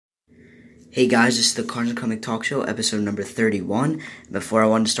Hey guys, this is the Carson Krupnick Talk Show, episode number 31. Before I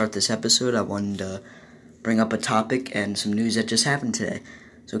wanted to start this episode, I wanted to bring up a topic and some news that just happened today.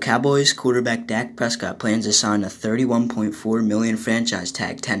 So Cowboys quarterback Dak Prescott plans to sign a $31.4 million franchise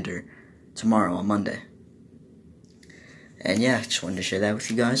tag tender tomorrow on Monday. And yeah, just wanted to share that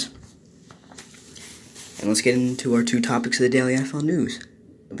with you guys. And let's get into our two topics of the daily NFL news,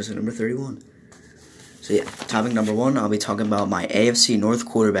 episode number 31. So yeah, topic number one, I'll be talking about my AFC North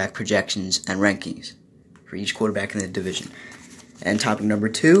quarterback projections and rankings for each quarterback in the division. And topic number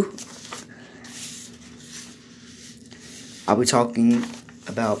two, I'll be talking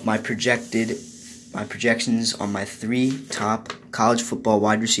about my projections on my three top college football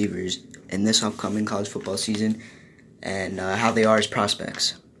wide receivers in this upcoming college football season and how they are as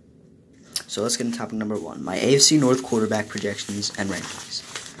prospects. So let's get into topic number one, my AFC North quarterback projections and rankings.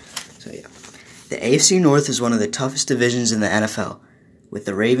 So yeah. The AFC North is one of the toughest divisions in the NFL, with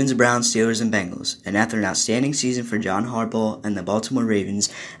the Ravens, Browns, Steelers, and Bengals. And after an outstanding season for John Harbaugh and the Baltimore Ravens,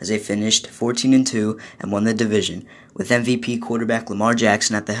 as they finished 14-2 and won the division, with MVP quarterback Lamar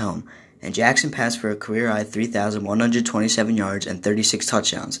Jackson at the helm. And Jackson passed for a career-high 3,127 yards and 36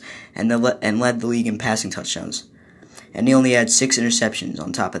 touchdowns, and led the league in passing touchdowns. And he only had 6 interceptions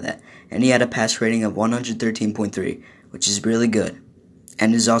on top of that. And he had a pass rating of 113.3, which is really good,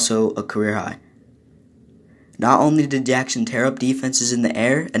 and is also a career high. Not only did Jackson tear up defenses in the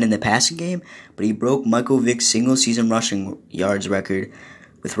air and in the passing game, but he broke Michael Vick's single-season rushing yards record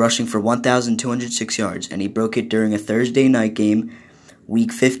with rushing for 1,206 yards, and he broke it during a Thursday night game,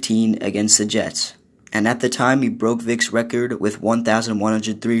 Week 15, against the Jets. And at the time, he broke Vick's record with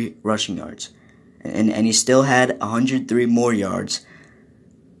 1,103 rushing yards. And he still had 103 more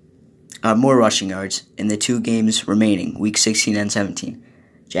rushing yards in the 2 games remaining, Week 16 and 17.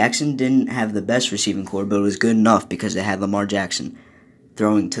 Jackson didn't have the best receiving core, but it was good enough because they had Lamar Jackson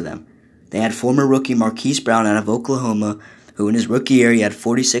throwing to them. They had former rookie Marquise Brown out of Oklahoma, who in his rookie year he had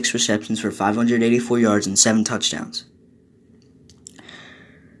 46 receptions for 584 yards and 7 touchdowns.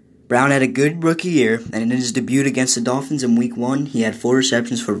 Brown had a good rookie year, and in his debut against the Dolphins in Week 1, he had 4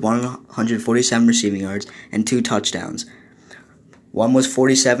 receptions for 147 receiving yards and 2 touchdowns. One was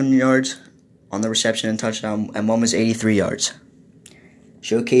 47 yards on the reception and touchdown, and one was 83 yards.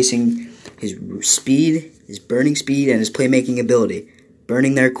 Showcasing his speed, his burning speed, and his playmaking ability,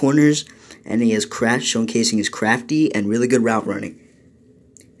 burning their corners, and he has showcasing his crafty and really good route running,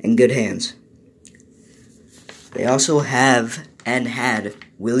 and good hands. They also have and had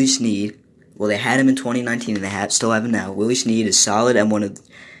Willie Snead. Well, they had him in 2019, and they still have him now. Willie Snead is solid and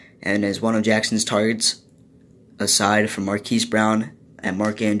is one of Jackson's targets, aside from Marquise Brown and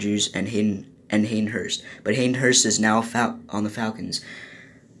Mark Andrews and Hayden Hurst. But Hayden Hurst is now on the Falcons.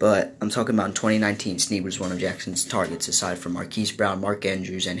 But I'm talking about in 2019, Snead was one of Jackson's targets, aside from Marquise Brown, Mark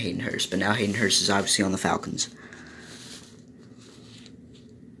Andrews, and Hayden Hurst. But now Hayden Hurst is obviously on the Falcons.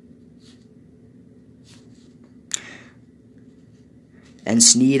 And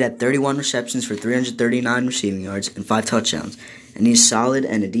Snead had 31 receptions for 339 receiving yards and 5 touchdowns. And he's solid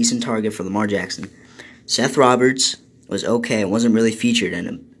and a decent target for Lamar Jackson. Seth Roberts was okay and wasn't really featured in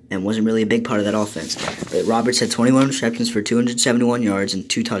him, and wasn't really a big part of that offense. But Roberts had 21 receptions for 271 yards and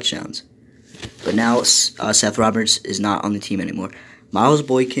 2 touchdowns. But now Seth Roberts is not on the team anymore. Miles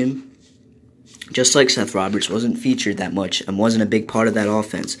Boykin, just like Seth Roberts, wasn't featured that much and wasn't a big part of that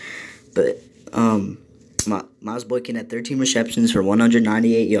offense. But Miles Boykin had 13 receptions for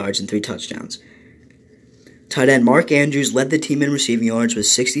 198 yards and 3 touchdowns. Tight end Mark Andrews led the team in receiving yards with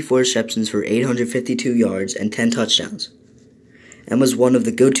 64 receptions for 852 yards and 10 touchdowns, and was one of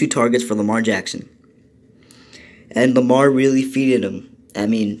the go-to targets for Lamar Jackson. And Lamar really feeded him.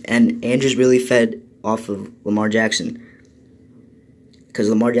 And Andrews really fed off of Lamar Jackson, because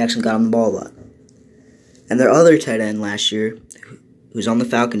Lamar Jackson got him the ball a lot. And their other tight end last year, who's on the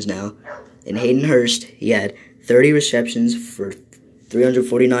Falcons now, in Hayden Hurst, he had 30 receptions for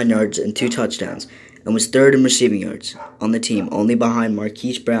 349 yards and 2 touchdowns, and was third in receiving yards on the team, only behind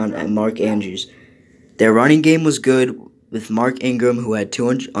Marquise Brown and Mark Andrews. Their running game was good, with Mark Ingram, who had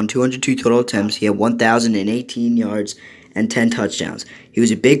 202 total attempts. He had 1,018 yards and 10 touchdowns. He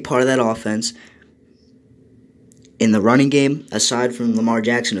was a big part of that offense in the running game, aside from Lamar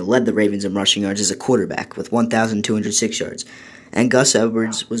Jackson, who led the Ravens in rushing yards as a quarterback with 1,206 yards. And Gus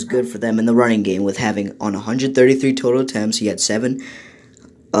Edwards was good for them in the running game, with having on 133 total attempts, he had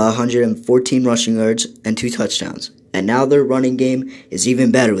 114 rushing yards and 2 touchdowns. And now their running game is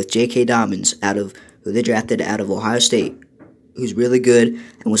even better, with J.K. Dobbins, who they drafted out of Ohio State, who's really good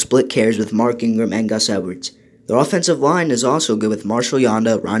and will split carries with Mark Ingram and Gus Edwards. Their offensive line is also good, with Marshall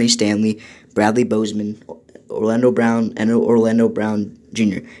Yanda, Ronnie Stanley, Bradley Bozeman, Orlando Brown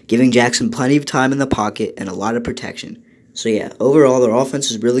Jr., giving Jackson plenty of time in the pocket and a lot of protection. So yeah, overall their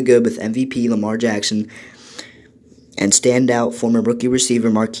offense is really good with MVP Lamar Jackson and standout former rookie receiver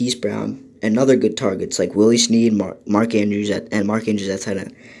Marquise Brown and other good targets like Willie Snead, Mark Andrews at tight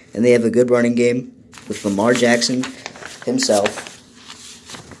end. And they have a good running game with Lamar Jackson himself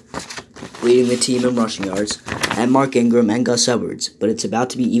leading the team in rushing yards, and Mark Ingram and Gus Edwards, but it's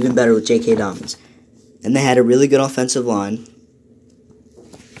about to be even better with J.K. Dobbins. And they had a really good offensive line.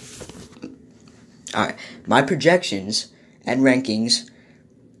 Alright, my projections and rankings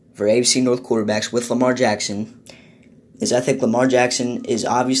for AFC North quarterbacks with Lamar Jackson is I think Lamar Jackson is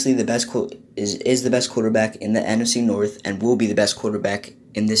obviously the best is the best quarterback in the NFC North and will be the best quarterback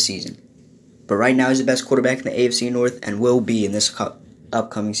in this season. But right now he's the best quarterback in the AFC North and will be in this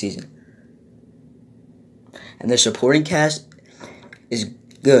upcoming season. And their supporting cast is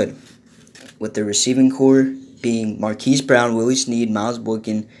good, with their receiving core being Marquise Brown, Willie Snead, Miles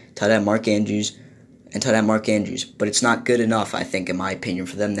Boykin, tight end Mark Andrews. But it's not good enough, I think, in my opinion,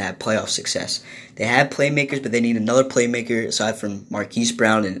 for them to have playoff success. They have playmakers, but they need another playmaker aside from Marquise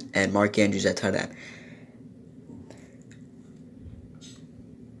Brown and Mark Andrews at tight end.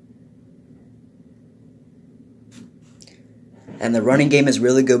 And the running game is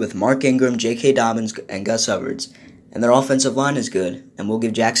really good with Mark Ingram, J.K. Dobbins, and Gus Edwards. And their offensive line is good, and we'll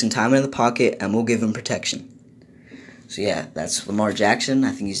give Jackson time in the pocket, and we'll give him protection. So yeah, that's Lamar Jackson. I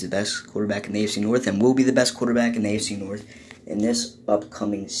think he's the best quarterback in the AFC North, and will be the best quarterback in the AFC North in this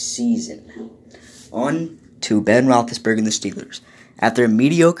upcoming season. On to Ben Roethlisberger and the Steelers. After a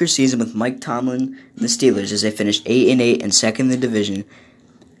mediocre season with Mike Tomlin and the Steelers as they finished 8-8 and second in the division,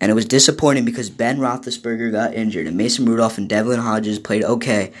 and it was disappointing because Ben Roethlisberger got injured, and Mason Rudolph and Devlin Hodges played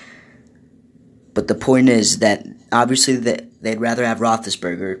okay. But the point is that obviously they'd rather have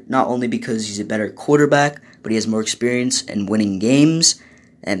Roethlisberger, not only because he's a better quarterback, but he has more experience in winning games,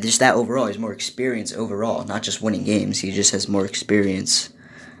 and just that overall, he has more experience overall, not just winning games. He just has more experience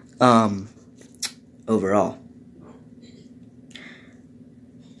overall.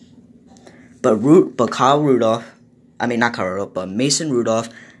 But Mason Rudolph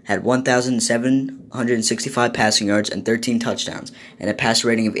had 1,765 passing yards and 13 touchdowns, and a passer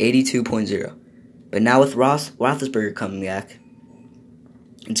rating of 82.0. But now with Roethlisberger coming back,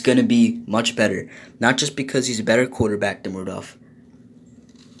 it's going to be much better. Not just because he's a better quarterback than Rudolph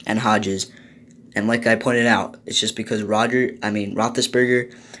and Hodges. And like I pointed out, it's just because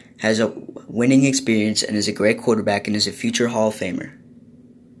Roethlisberger has a winning experience and is a great quarterback and is a future Hall of Famer.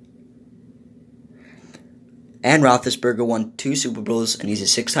 And Roethlisberger won 2 Super Bowls, and he's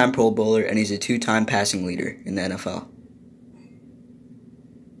a 6-time Pro Bowler, and he's a 2-time passing leader in the NFL.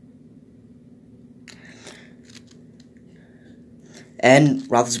 And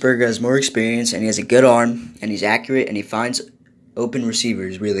Roethlisberger has more experience, and he has a good arm, and he's accurate, and he finds open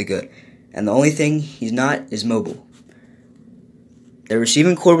receivers really good. And the only thing he's not is mobile. Their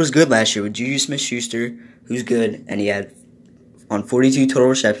receiving core was good last year with Juju Smith-Schuster, who's good, and he had on 42 total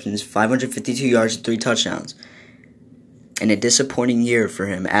receptions, 552 yards, and 3 touchdowns. And a disappointing year for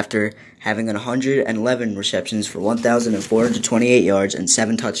him after having 111 receptions for 1,428 yards and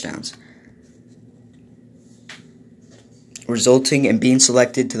 7 touchdowns, resulting in being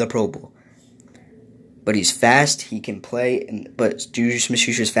selected to the Pro Bowl. But he's fast, he can play, but Juju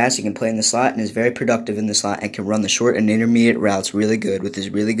Smith-Schuster is fast, he can play in the slot, and is very productive in the slot, and can run the short and intermediate routes really good with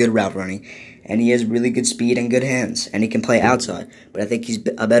his really good route running, and he has really good speed and good hands, and he can play outside, but I think he's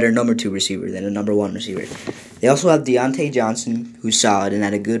a better number 2 receiver than a number 1 receiver. They also have Deontay Johnson, who's solid and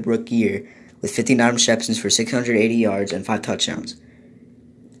had a good rookie year, with 59 receptions for 680 yards and 5 touchdowns.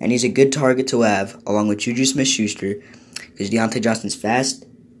 And he's a good target to have, along with Juju Smith-Schuster, because Deontay Johnson's fast,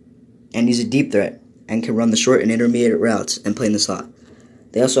 and he's a deep threat, and can run the short and intermediate routes and play in the slot.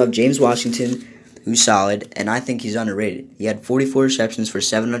 They also have James Washington, who's solid, and I think he's underrated. He had 44 receptions for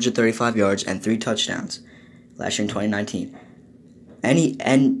 735 yards and 3 touchdowns last year in 2019.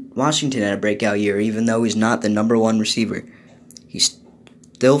 And Washington had a breakout year, even though he's not the number 1 receiver. He's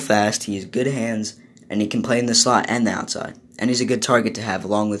still fast, he has good hands, and he can play in the slot and the outside. And he's a good target to have,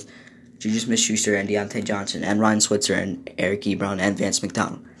 along with Juju Smith-Schuster and Deontay Johnson, and Ryan Switzer and Eric Ebron and Vance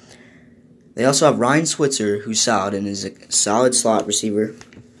McDonald. They also have Ryan Switzer, who's solid and is a solid slot receiver.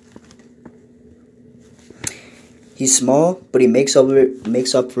 He's small, but he makes up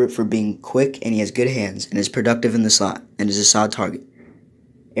for it for being quick, and he has good hands and is productive in the slot and is a solid target.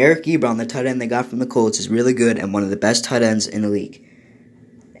 Eric Ebron, the tight end they got from the Colts, is really good and one of the best tight ends in the league.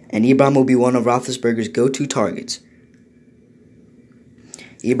 And Ebron will be one of Roethlisberger's go-to targets.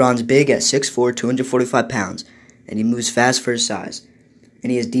 Ebron's big at 6'4", 245 pounds, and he moves fast for his size.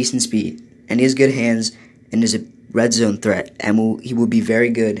 And he has decent speed, and he has good hands, and is a red zone threat, and he will be very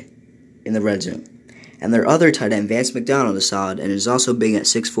good in the red zone. And their other tight end, Vance McDonald, is solid and is also big at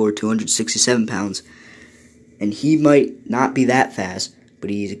 6'4", 267 pounds. And he might not be that fast,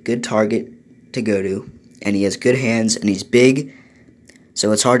 but he's a good target to go to. And he has good hands, and he's big,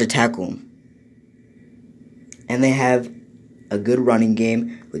 so it's hard to tackle him. And they have a good running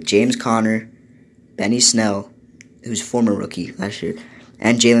game with James Conner, Benny Snell, who's former rookie last year,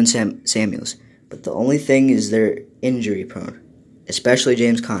 and Jalen Samuels. But the only thing is they're injury prone, especially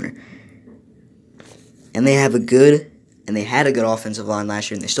James Conner. And they had a good offensive line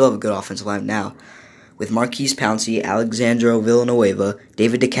last year, and they still have a good offensive line now, with Marquise Pouncey, Alexandro Villanueva,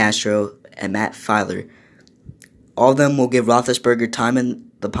 David DeCastro, and Matt Filer. All of them will give Roethlisberger time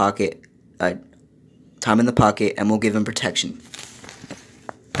in the pocket, and will give him protection.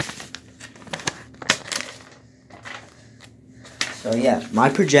 So yeah, my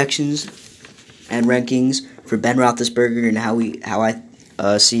projections and rankings for Ben Roethlisberger and how I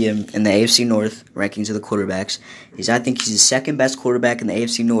see him in the AFC North rankings of the quarterbacks is I think he's the second best quarterback in the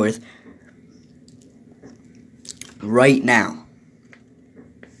AFC North right now.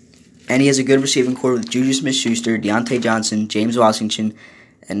 And he has a good receiving core with Juju Smith-Schuster, Deontay Johnson, James Washington,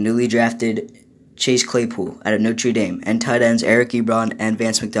 and newly drafted Chase Claypool out of Notre Dame, and tight ends Eric Ebron and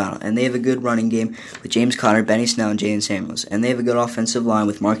Vance McDonald. And they have a good running game with James Conner, Benny Snell, and Jalen Samuels. And they have a good offensive line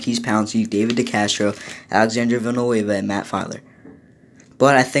with Marquise Pouncey, David DeCastro, Alexander Villanueva, and Matt Filer.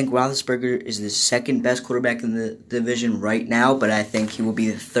 But I think Roethlisberger is the second best quarterback in the division right now, but I think he will be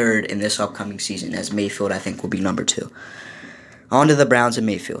the third in this upcoming season, as Mayfield, I think, will be number 2. On to the Browns and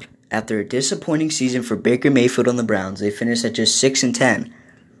Mayfield. After a disappointing season for Baker Mayfield and the Browns, they finished at just 6-10,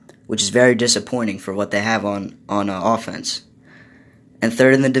 which is very disappointing for what they have on offense. And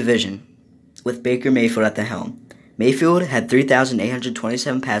third in the division, with Baker Mayfield at the helm. Mayfield had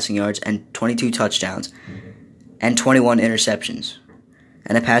 3,827 passing yards and 22 touchdowns and 21 interceptions,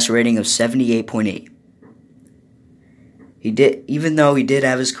 and a passer rating of 78.8. Even though he did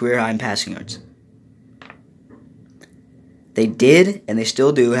have his career high in passing yards. They did, and they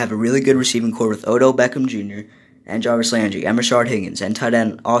still do, have a really good receiving core with Odell Beckham Jr., and Jarvis Landry, and Rashard Higgins, and tight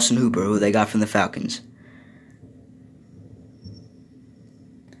end Austin Hooper, who they got from the Falcons.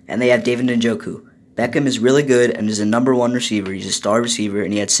 And they have David Njoku. Beckham is really good and is a number 1 receiver. He's a star receiver,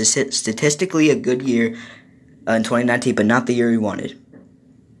 and he had statistically a good year in 2019, but not the year he wanted.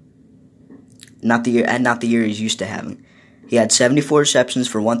 Not the year he's used to having. He had 74 receptions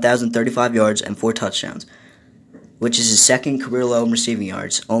for 1,035 yards and 4 touchdowns, which is his second career low in receiving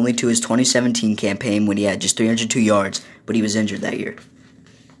yards, only to his 2017 campaign when he had just 302 yards, but he was injured that year.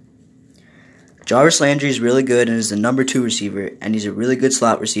 Jarvis Landry is really good and is the number 2 receiver, and he's a really good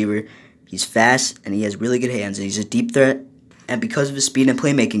slot receiver. He's fast, and he has really good hands, and he's a deep threat. And because of his speed and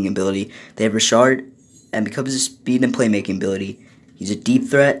playmaking ability, they have Rashard, and because of his speed and playmaking ability, he's a deep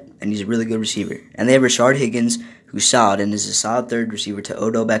threat, and he's a really good receiver. And they have Rashard Higgins, who's solid, and is a solid third receiver to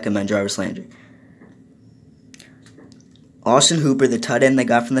Odell Beckham and Jarvis Landry. Austin Hooper, the tight end they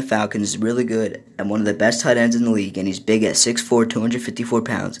got from the Falcons, is really good and one of the best tight ends in the league, and he's big at 6'4", 254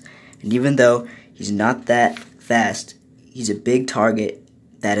 pounds. And even though he's not that fast, he's a big target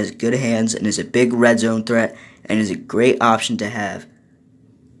that has good hands and is a big red zone threat and is a great option to have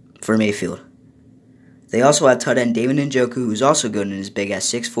for Mayfield. They also have tight end David Njoku, who's also good and is big at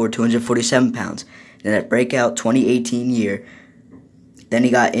 6'4", 247 pounds. In that breakout 2018 year, then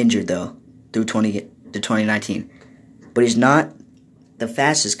he got injured, though, through 2019. But he's not the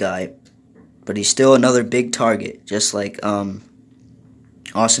fastest guy, but he's still another big target, just like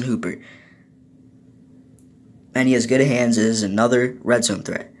Austin Hooper. And he has good hands and is another red zone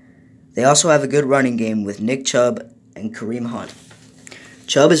threat. They also have a good running game with Nick Chubb and Kareem Hunt.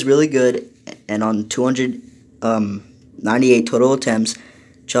 Chubb is really good, and on 298 total attempts,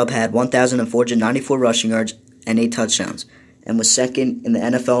 Chubb had 1,494 rushing yards and 8 touchdowns, and was second in the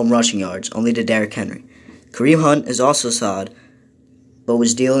NFL in rushing yards, only to Derrick Henry. Kareem Hunt is also solid, but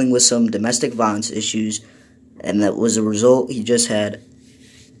was dealing with some domestic violence issues, and that was a result he just had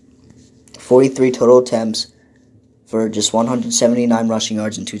 43 total attempts for just 179 rushing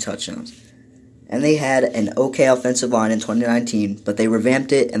yards and 2 touchdowns. And they had an okay offensive line in 2019, but they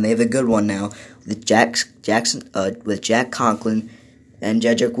revamped it, and they have a good one now with Jack Conklin and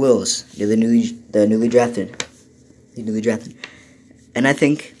Jedrick Wills, the newly drafted. And I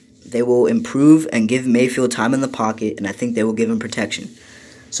think they will improve and give Mayfield time in the pocket, and I think they will give him protection.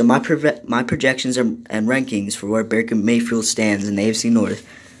 So my projections and rankings for where Baker Mayfield stands in the AFC North,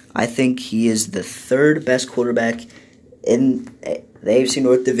 I think he is the third best quarterback in the AFC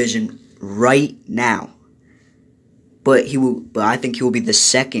North division right now. But I think he will be the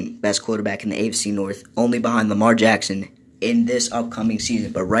second best quarterback in the AFC North, only behind Lamar Jackson in this upcoming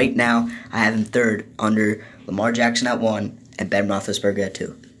season. But right now, I have him third under Lamar Jackson at 1 and Ben Roethlisberger at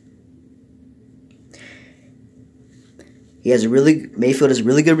 2. Mayfield has a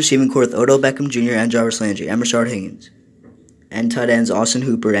really good receiving core with Odell Beckham Jr. and Jarvis Landry and Rashard Higgins, and tight ends Austin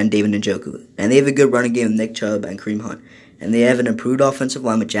Hooper and David Njoku. And they have a good running game with Nick Chubb and Kareem Hunt. And they have an improved offensive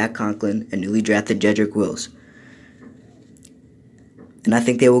line with Jack Conklin and newly drafted Jedrick Wills. And I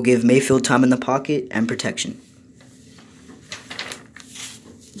think they will give Mayfield time in the pocket and protection.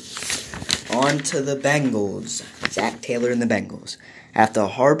 On to the Bengals. Zach Taylor and the Bengals. After a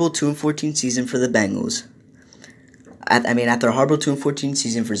horrible 2-14 season for the Bengals, after a horrible 2-14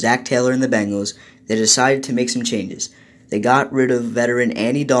 season for Zach Taylor and the Bengals, they decided to make some changes. They got rid of veteran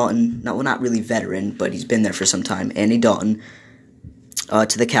Andy Dalton, not really veteran, but he's been there for some time, Andy Dalton,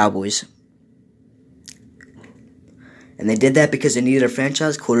 to the Cowboys. And they did that because they needed a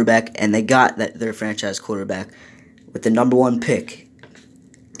franchise quarterback, and they got their franchise quarterback with the number 1 pick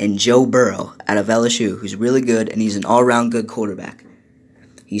in Joe Burrow out of LSU, who's really good, and he's an all-around good quarterback.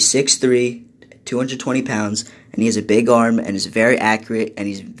 He's 6'3", 220 pounds, and he has a big arm, and is very accurate, and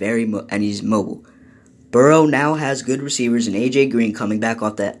he's mobile. Burrow now has good receivers in A.J. Green coming back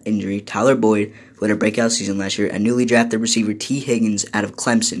off that injury, Tyler Boyd, who had a breakout season last year, and newly drafted receiver T. Higgins out of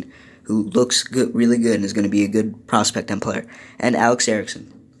Clemson, who looks good, really good, and is going to be a good prospect and player, and Alex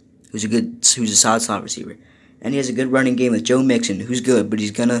Erickson, who's a solid slot receiver. And he has a good running game with Joe Mixon, who's good, but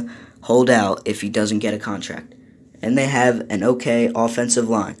he's going to hold out if he doesn't get a contract. And they have an okay offensive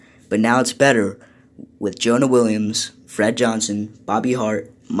line, but now it's better with Jonah Williams, Fred Johnson, Bobby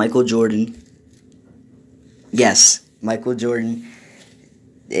Hart, Michael Jordan. Yes, Michael Jordan.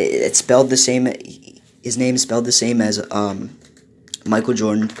 It's spelled the same. His name is spelled the same as Michael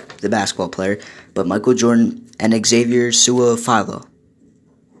Jordan, the basketball player, but Michael Jordan and Xavier Su'a-Filo.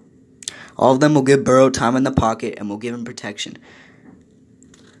 All of them will give Burrow time in the pocket and will give him protection.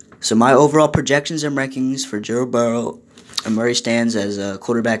 So my overall projections and rankings for Joe Burrow and where he stands as a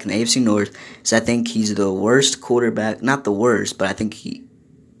quarterback in the AFC North is I think he's the worst quarterback. Not the worst, but I think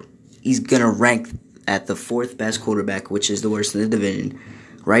he's going to rank at the 4th best quarterback, which is the worst in the division.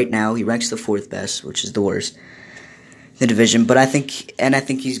 Right now, he ranks the 4th best, which is the worst in the division. But I think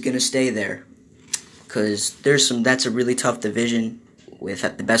he's going to stay there because that's a really tough division with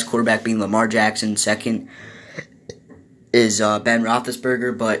the best quarterback being Lamar Jackson. Second is Ben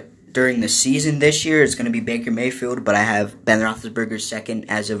Roethlisberger, but during the season this year, it's going to be Baker Mayfield, but I have Ben Roethlisberger second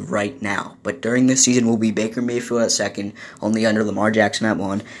as of right now. But during the season will be Baker Mayfield at second, only under Lamar Jackson at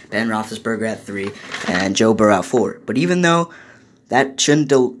 1, Ben Roethlisberger at 3, and Joe Burrow at 4. But even though that shouldn't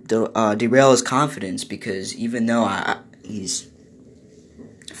derail his confidence, because even though he's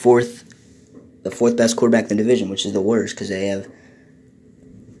the 4th best quarterback in the division, which is the worst, because they have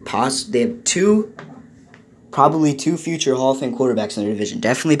probably two future Hall of Fame quarterbacks in the division.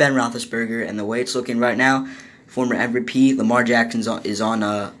 Definitely Ben Roethlisberger, and the way it's looking right now, former MVP Lamar Jackson is on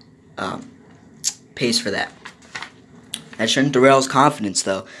a pace for that. That shouldn't derail his confidence,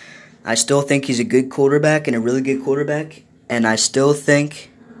 though. I still think he's a good quarterback and a really good quarterback, and I still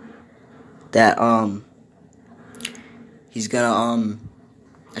think that he's gonna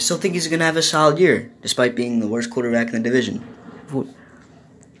have a solid year, despite being the worst quarterback in the division.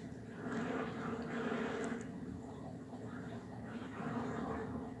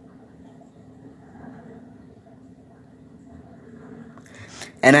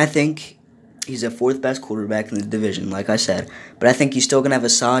 And I think he's the 4th best quarterback in the division, like I said. But I think he's still going to have a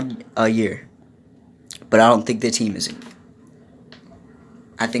solid year. But I don't think the team isn't.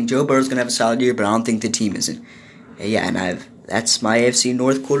 I think Joe Burrow's going to have a solid year, but I don't think the team isn't. Yeah, and that's my AFC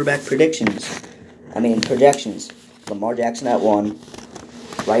North quarterback projections. Lamar Jackson at 1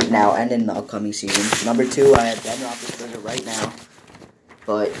 right now and in the upcoming season. Number 2, I have Ben Roethlisberger right now.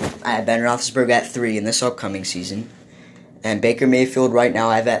 But I have Ben Roethlisberger at 3 in this upcoming season. And Baker Mayfield right now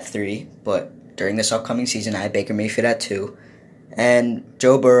I have at 3, but during this upcoming season I have Baker Mayfield at 2. And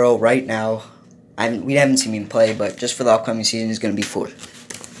Joe Burrow right now, we haven't seen him play, but just for the upcoming season is going to be 4.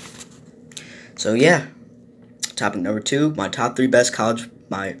 So yeah, topic number 2, my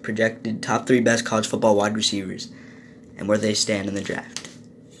projected top 3 best college football wide receivers and where they stand in the draft.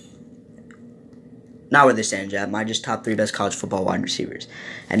 Not where they stand in the draft, my just top 3 best college football wide receivers.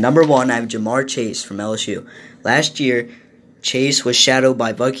 And number 1, I have Jamar Chase from LSU. Last year, Chase was shadowed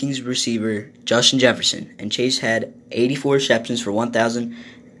by Vikings receiver Justin Jefferson, and Chase had 84 receptions for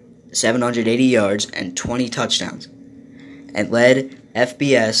 1,780 yards and 20 touchdowns, and led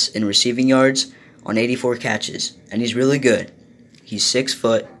FBS in receiving yards on 84 catches, and he's really good. He's 6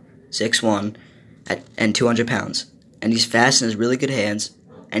 foot, 6'1", and 200 pounds. and he's fast and has really good hands.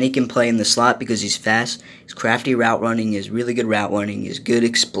 And he can play in the slot because he's fast. He's crafty route running. He's really good route running. He's good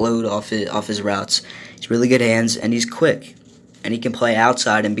explode off his routes. He's really good hands, and he's quick. And he can play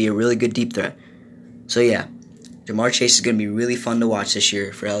outside and be a really good deep threat. So yeah, Jamar Chase is going to be really fun to watch this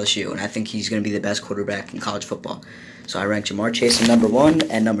year for LSU, and I think he's going to be the best quarterback in college football. So I rank Jamar Chase at number 1,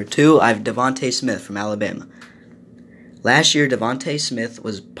 and number 2, I have Devontae Smith from Alabama. Last year, Devontae Smith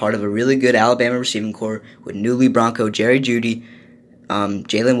was part of a really good Alabama receiving corps with newly Bronco Jerry Jeudy,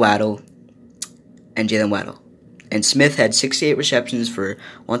 Jalen Waddle. And Smith had 68 receptions for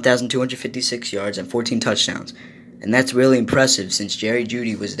 1,256 yards and 14 touchdowns. And that's really impressive since Jerry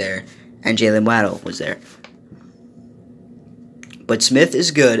Jeudy was there and Jalen Waddle was there. But Smith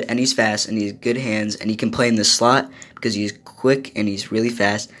is good, and he's fast, and he has good hands, and he can play in the slot because he's quick and he's really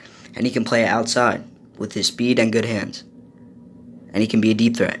fast, and he can play outside with his speed and good hands. And he can be a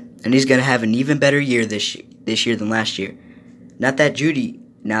deep threat. And he's going to have an even better year this year than last year. Now that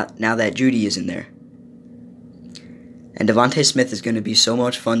Jeudy is in there. And Devontae Smith is going to be so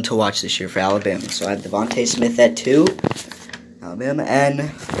much fun to watch this year for Alabama. So I have Devontae Smith at 2, Alabama. And the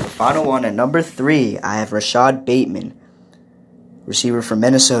final one at number 3, I have Rashad Bateman, receiver from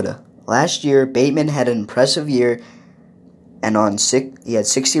Minnesota. Last year, Bateman had an impressive year, and he had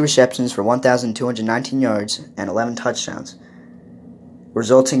 60 receptions for 1,219 yards and 11 touchdowns,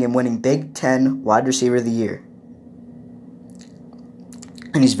 resulting in winning Big Ten Wide Receiver of the Year.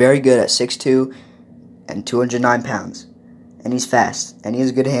 And he's very good at 6'2" and 209 pounds. And he's fast, and he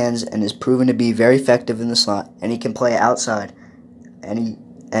has good hands, and is proven to be very effective in the slot. And he can play outside, and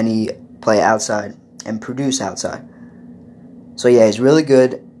he play outside and produce outside. So yeah, he's really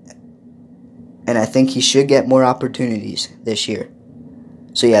good, and I think he should get more opportunities this year.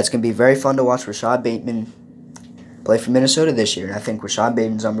 So yeah, it's going to be very fun to watch Rashad Bateman play for Minnesota this year, and I think Rashad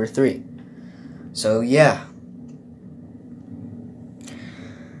Bateman's number 3. So yeah,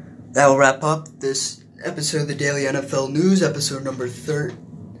 that will wrap up this episode of the Daily NFL News, episode number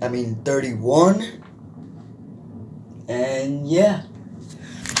 31. And yeah.